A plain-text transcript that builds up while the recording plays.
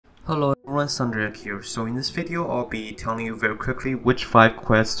Hello everyone, Sandra here. So in this video, I'll be telling you very quickly which 5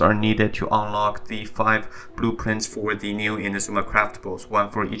 quests are needed to unlock the 5 blueprints for the new Inazuma Craftables, one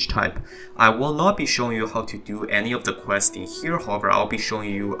for each type. I will not be showing you how to do any of the quests in here, however, I'll be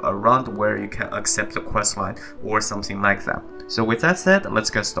showing you around where you can accept the quest line or something like that. So with that said, let's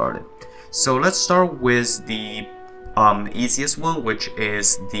get started. So let's start with the easiest one, which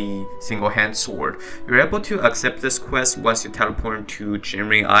is the single hand sword. You're able to accept this quest once you teleport to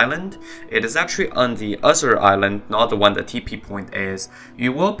Jinrin Island. It is actually on the other island, not the one the TP point is.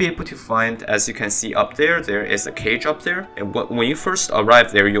 You will be able to find, as you can see up there, there is a cage up there, and when you first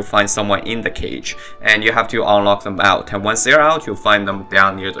arrive there, you'll find someone in the cage and you have to unlock them out, and once they're out, you'll find them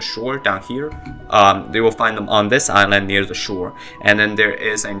down near the shore down here. You will find them on this island near the shore, and then there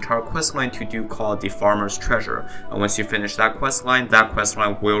is an entire quest line to do called the Farmer's Treasure. And once you finish that quest line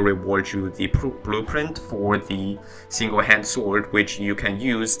will reward you the blueprint for the single hand sword, which you can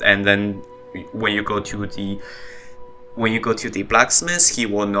use, and then when you go to the blacksmith, he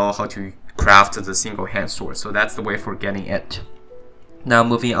will know how to craft the single hand sword. So that's the way for getting it. Now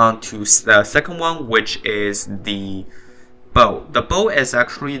moving on to the second one, which is the bow. The bow is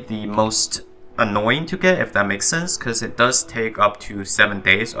actually the most annoying to get, if that makes sense, because it does take up to 7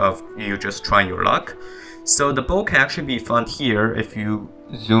 days of you just trying your luck. So the bow can actually be found here. If you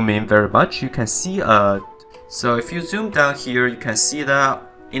zoom in very much, you can see so if you zoom down here, you can see that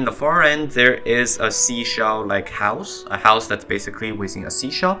in the far end there is a seashell like house, a house that's basically within a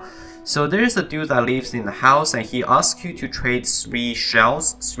seashell. So there is a dude that lives in the house, and he asks you to trade 3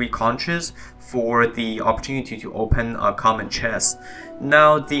 shells, 3 conches, for the opportunity to open a common chest.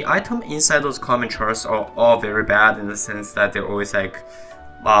 Now the item inside those common chests are all very bad, in the sense that they're always like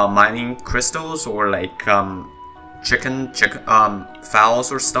mining crystals or like chicken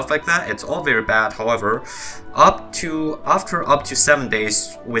fowls or stuff like that. It's all very bad. However, after up to 7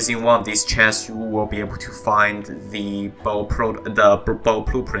 days within one of these chests, you will be able to find the bow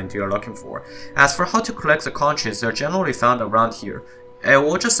blueprint you're looking for. As for how to collect the conches, they're generally found around here. It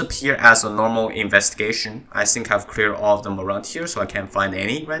will just appear as a normal investigation. I think I've cleared all of them around here, so I can't find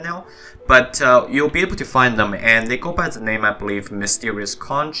any right now. But you'll be able to find them, and they go by the name, I believe, Mysterious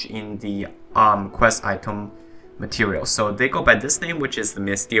Conch in the quest item material. So they go by this name, which is the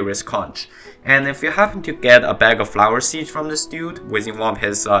Mysterious Conch. And if you happen to get a bag of flower seeds from this dude within one of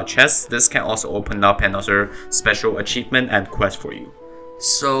his chests, this can also open up another special achievement and quest for you.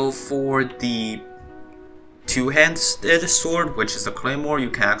 So for the two-handed sword, which is a Claymore, you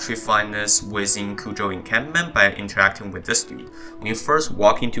can actually find this within Kujo encampment by interacting with this dude. When you first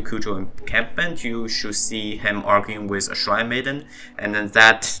walk into Kujo encampment, you should see him arguing with a shrine maiden, and then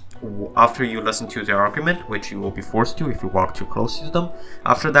after you listen to their argument, which you will be forced to if you walk too close to them,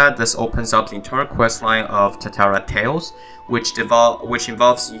 after that, this opens up the entire quest line of Tatara Tales, which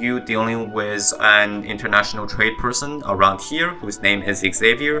involves you dealing with an international trade person around here whose name is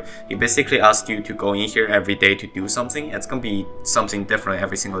Xavier. He basically asks you to go in here every day to do something. It's gonna be something different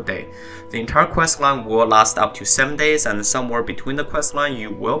every single day. The entire quest line will last up to 7 days, and somewhere between the quest line, you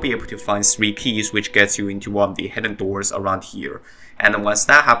will be able to find 3 keys, which gets you into one of the hidden doors around here. And then once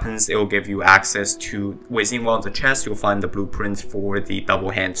that happens, it will give you access to, within one of the chests, you'll find the blueprint for the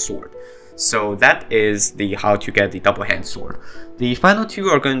double hand sword. So that is the how to get the double hand sword. The final 2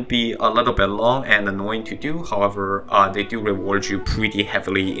 are going to be a little bit long and annoying to do, however, they do reward you pretty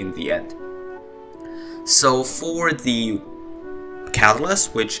heavily in the end. So for the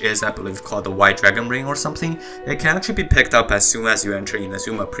catalyst, which is, I believe, called the White Dragon Ring or something, it can actually be picked up as soon as you enter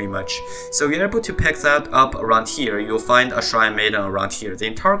Inazuma, pretty much. So you're able to pick that up around here. You'll find a shrine maiden around here. The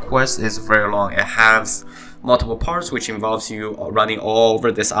entire quest is very long. It has multiple parts, which involves you running all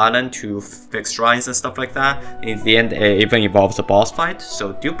over this island to fix shrines and stuff like that. In the end, it even involves a boss fight,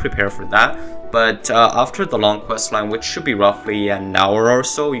 so do prepare for that. But after the long quest line, which should be roughly an hour or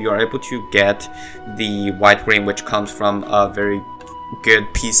so, you are able to get the white ring, which comes from a very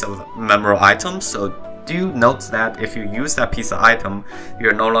good piece of memorable item. So do note that if you use that piece of item,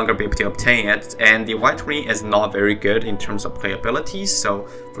 you're no longer be able to obtain it, and the white ring is not very good in terms of playability. So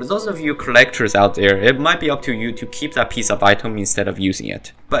for those of you collectors out there, it might be up to you to keep that piece of item instead of using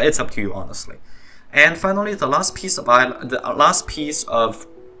it, but it's up to you, honestly. And finally, the last piece of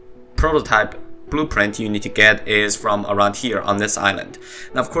prototype blueprint you need to get is from around here on this island.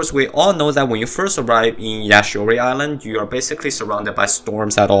 Now, of course, we all know that when you first arrive in Yashiori Island, you are basically surrounded by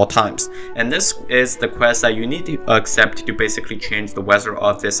storms at all times, and this is the quest that you need to accept to basically change the weather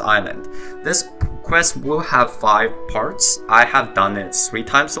of this island. This quest will have 5 parts. I have done it 3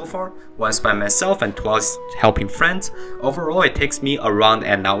 times so far, once by myself and twice helping friends. Overall, it takes me around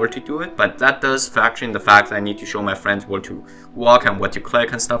an hour to do it, but that does factor in the fact that I need to show my friends where to walk and what to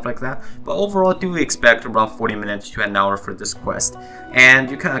click and stuff like that. But overall, do expect around 40 minutes to an hour for this quest. And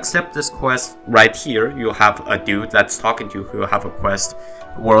you can accept this quest right here. You'll have a dude that's talking to you who will have a quest,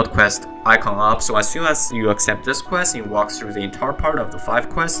 world quest icon up. So as soon as you accept this quest and walk through the entire part of the 5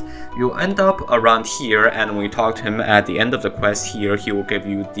 quests, you'll end up around here, and when you talk to him at the end of the quest here, he will give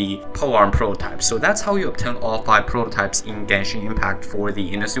you the Polearm prototype. So that's how you obtain all 5 prototypes in Genshin Impact for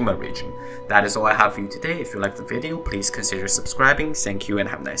the Inazuma region. That is all I have for you today. If you liked the video, please consider subscribing. Thank you and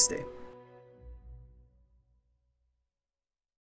have a nice day.